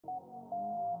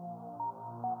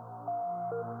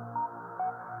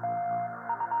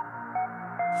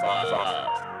5, 4,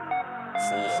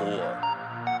 3,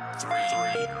 2,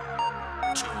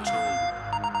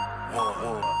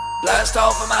 1. Blast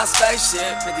off of my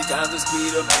spaceship, 50 times the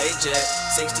speed of a jet.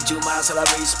 62 miles till I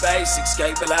reach space,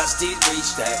 escape velocities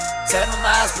reach that 7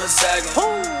 miles per second.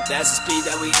 That's the speed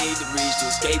that we need to reach to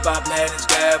escape our planet's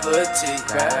gravity.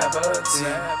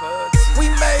 We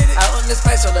made it out in this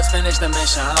space, so let's finish the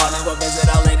mission. On and we'll visit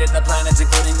all 8 of the planets,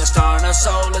 including the star in our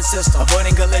solar system.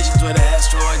 Avoiding collisions with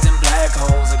asteroids and black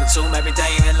holes that consume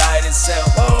everything in light itself.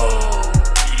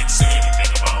 You didn't say anything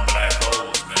about black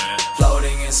holes, man.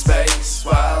 Floating in space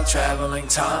while traveling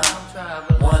time.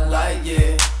 1 light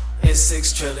year is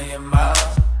 6 trillion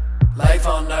miles. Life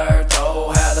on Earth,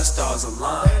 oh how the stars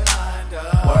align.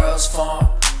 Worlds form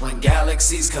when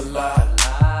galaxies collide.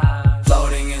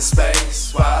 Floating in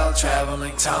space while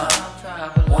traveling time.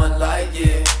 1 light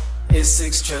year is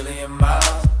 6 trillion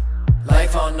miles.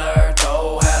 Life on Earth,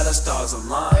 oh how the stars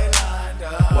align.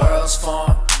 Worlds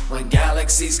form when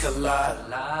galaxies collide.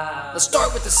 Let's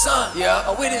start with the sun.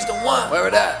 Oh, it is the one. Where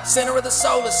it at? Center of the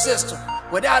solar system.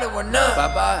 Without it, we're none.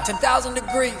 Bye-bye. 10,000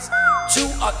 degrees. 2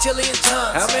 octillion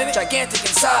tons. How many? Gigantic in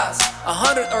size.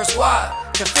 100 Earths wide.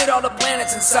 Can fit all the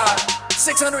planets inside.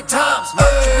 600 times.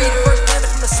 Mercury, the first planet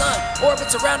from the sun,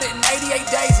 orbits around it in 88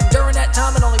 days, and during that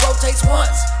time it only rotates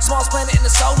once. Smallest planet in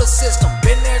the solar system.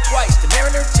 Been there twice. The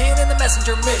Mariner 10 and the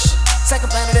Messenger mission.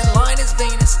 Second planet in line is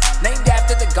Venus, named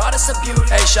after the goddess of beauty.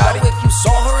 Hey, shawty, if you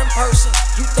saw her in person,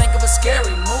 you think of a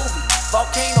scary movie.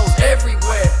 Volcanoes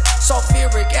everywhere,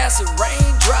 sulfuric acid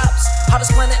raindrops.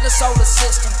 Hottest planet in the solar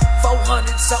system,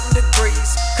 400 something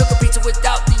degrees. Cook a pizza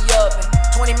without the oven,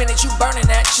 20 minutes you burning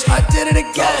that shit. I did it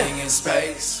again. Floating in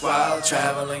space while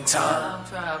traveling time.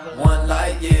 1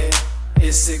 light year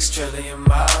is 6 trillion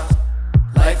miles.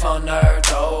 Life on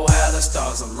Earth, oh how the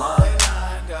stars align.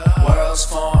 Worlds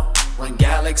form when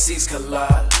galaxies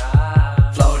collide.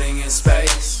 Floating in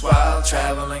space while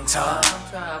traveling time.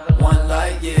 1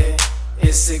 light year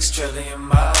is 6 trillion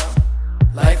miles.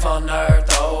 Life on Earth,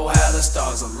 oh how the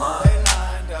stars align.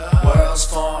 Worlds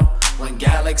form when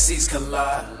galaxies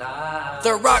collide.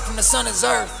 Third rock from the sun is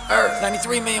Earth.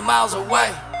 93 million miles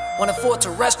away. 1 of 4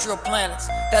 terrestrial planets.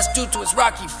 That's due to its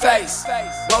rocky face.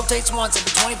 Rotates once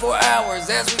every 24 hours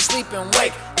as we sleep and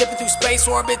wake. Dipping through space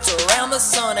orbits around the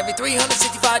sun every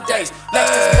 365 days.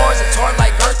 Next is Mars, it's hard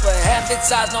like Earth, but half its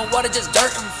size. No water, just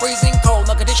dirt and freezing cold.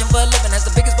 No condition for living. Has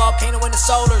the biggest volcano in the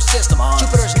solar system.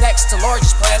 Jupiter's next to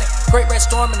largest planet. Great red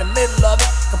storm in the middle of it.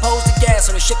 Composed of gas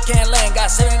so the ship can't land. Got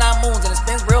 79 moons and it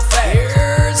spins real fast.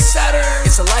 Here's Saturn.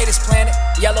 It's the lightest planet.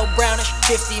 Yellow brownish.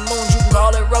 50 moons, you can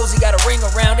call it rosy. Got a ring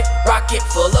around it. Rocket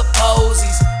full of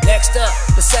posies. Next up,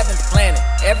 the 7th planet.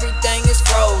 Everything is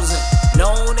frozen.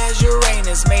 Known as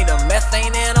Uranus. Made of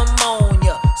methane and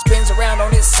ammonia. Spins around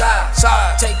on its side.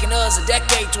 Taking us a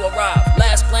decade to arrive.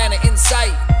 Last planet in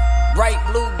sight. Bright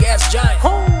blue gas giant.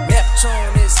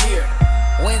 Neptune is here.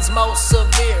 Winds most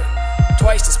severe.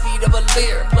 Twice the speed of a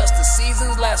leer. Plus the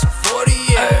seasons last for 40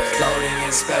 years. Floating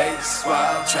in space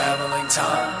while traveling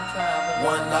time.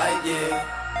 1 light year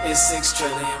is 6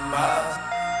 trillion miles.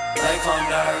 Life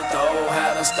on Earth, oh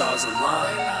how the stars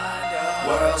align.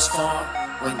 Worlds form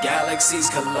when galaxies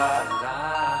collide.